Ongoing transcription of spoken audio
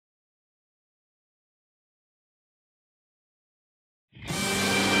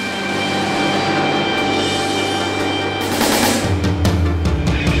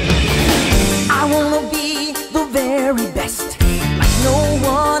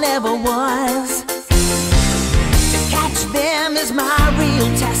ever was. To catch them is my real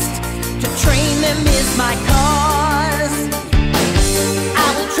test. To train them is my cause. I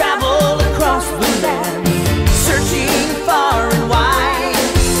will travel across the land, searching far and wide.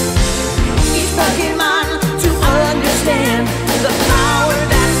 Each Pokemon to understand the power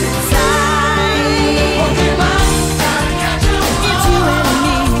that's inside. Pokemon, gotta catch 'em all. It's you and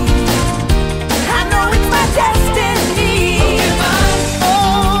me. I know it's my destiny. Pokemon,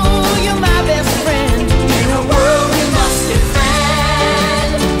 oh, you're my best friend. In a world we must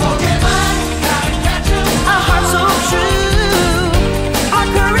defend. Pokemon, gotta catch 'em all. A heart so true, our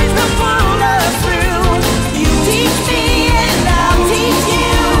courage will pull us through. You teach me and I'll teach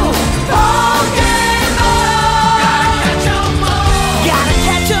you. Pokemon, gotta catch 'em all. Gotta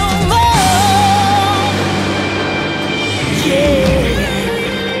catch 'em all. Yeah.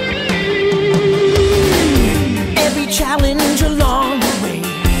 Every challenge along the way,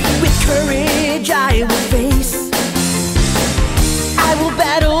 with courage I will face. I will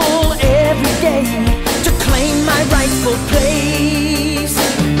battle every day to claim my rightful place.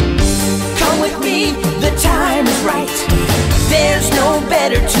 Come with me, the time is right. There's no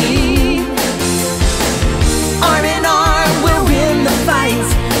better team. Arm in arm, we'll win the fight.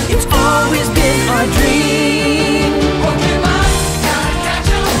 It's always been our dream. Pokemon, gotta catch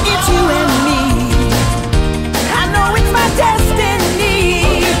 'em all. It's you and me. I know it's my destiny.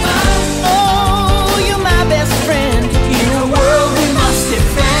 Pokemon, oh, you're my best friend. In a world we must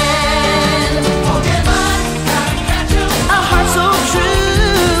defend. Pokemon, gotta catch 'em all. A heart so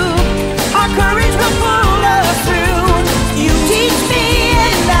true, our courage will pull us through. You teach me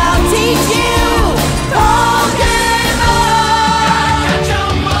and I'll teach you. Pokemon, gotta catch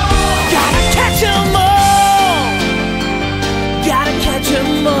 'em all. Gotta catch 'em all. Gotta catch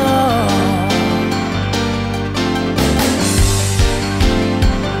 'em all.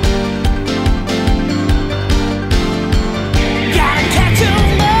 Gotta catch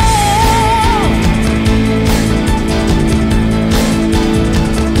 'em all.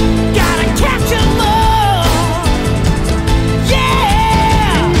 Gotta catch 'em all. Yeah.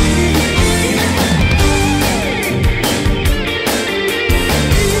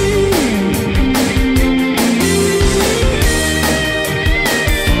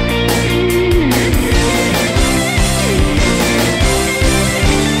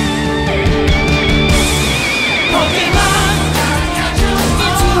 Pokemon, gotta catch 'em all.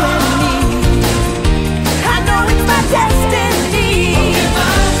 It's you and me. I know it's my destiny.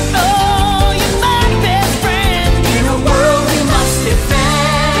 Pokemon, oh, you're my best friend. In a world we must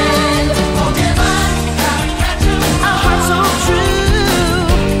defend. Pokemon, gotta catch 'em all. A heart so true,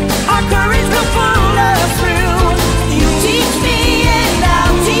 our courage will pull us through. You teach me and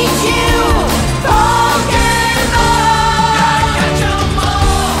I'll teach you. Pokemon, gotta catch 'em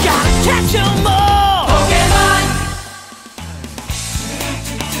all. Gotta catch 'em all. Pokemon.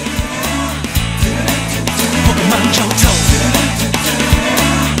 Pokemon Johto.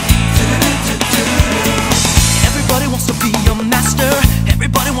 Everybody wants to be a master.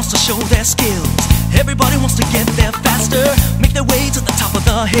 Everybody wants to show their skills. Everybody wants to get there faster, make their way to the top of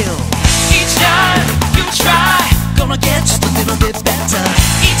the hill. Each time you try, gonna get just a little bit better.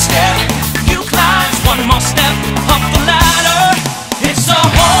 Each step you climb is one more step up the ladder. It's a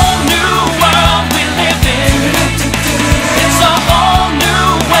whole new world we live in. It's a whole new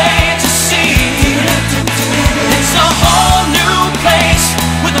way to see. It's a whole new place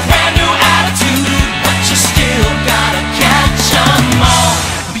with a brand new attitude, but you still gotta catch 'em all.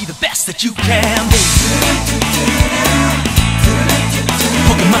 Be the best that you can be.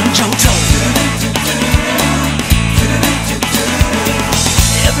 Pokemon Johto.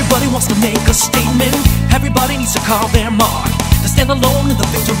 Everybody wants to make a statement. Everybody needs to carve their mark. To stand alone in the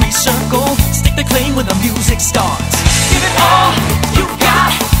victory circle, stake their claim when the music starts. Give it all you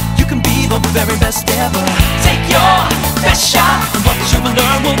got. You can be the very best ever. Take your best shot, and what you will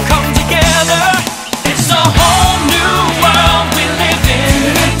learn will come together. It's a whole new world we live in.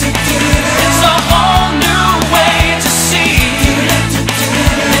 It's a whole new way to see.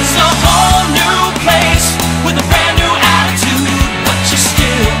 It's a whole new place with a brand new attitude, but you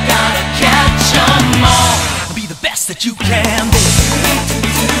still gotta catch 'em all. Be the best that you can be.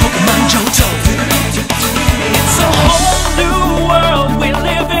 Pokemon Johto. It's a whole new world we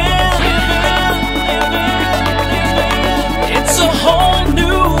live in. It's a whole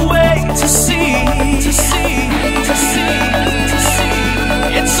new way to see, to see, to see.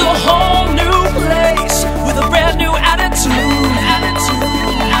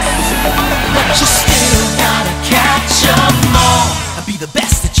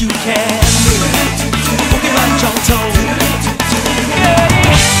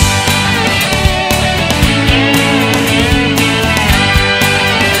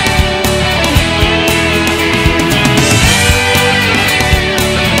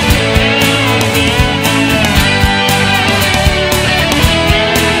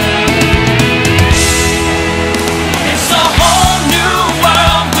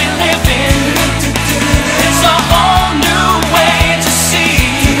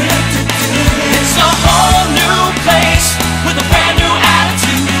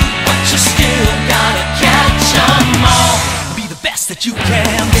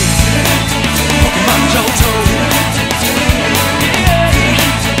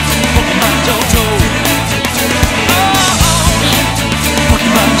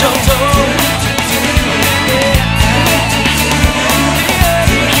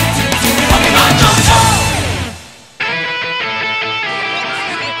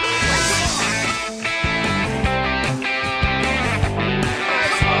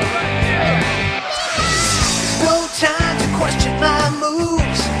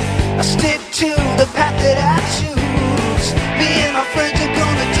 path that I choose. Me and my friends are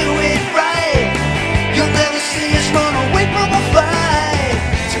gonna do it right. You'll never see us run away from a fight.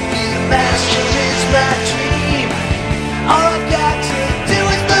 To be a master is my dream. All I've got to do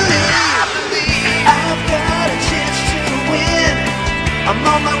is believe. I've got a chance to win. I'm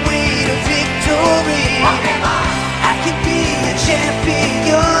on my way to victory. I can be a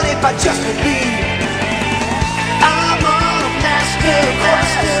champion if I just believe. I'm on a master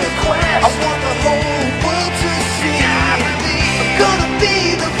quest.